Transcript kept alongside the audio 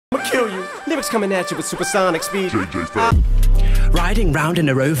kill you. Lyrics coming at you with supersonic speed. Riding round in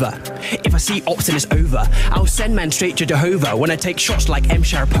a Rover. If I see ops and it's over, I'll send man straight to Jehovah when I take shots like M.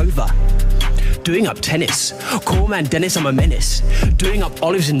 Sharapova. Doing up tennis. Call man Dennis, I'm a menace. Doing up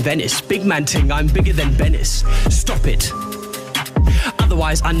olives in Venice. Big man ting, I'm bigger than Venice. Stop it.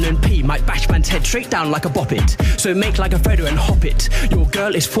 Otherwise, unknown P might bash man's head straight down like a boppet. So make like a Frodo and hop it. Your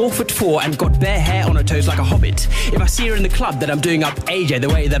girl is 4'4" and got bare hair on her toes like a hobbit. If I see her in the club, then I'm doing up AJ the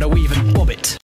way that I weave and bob it.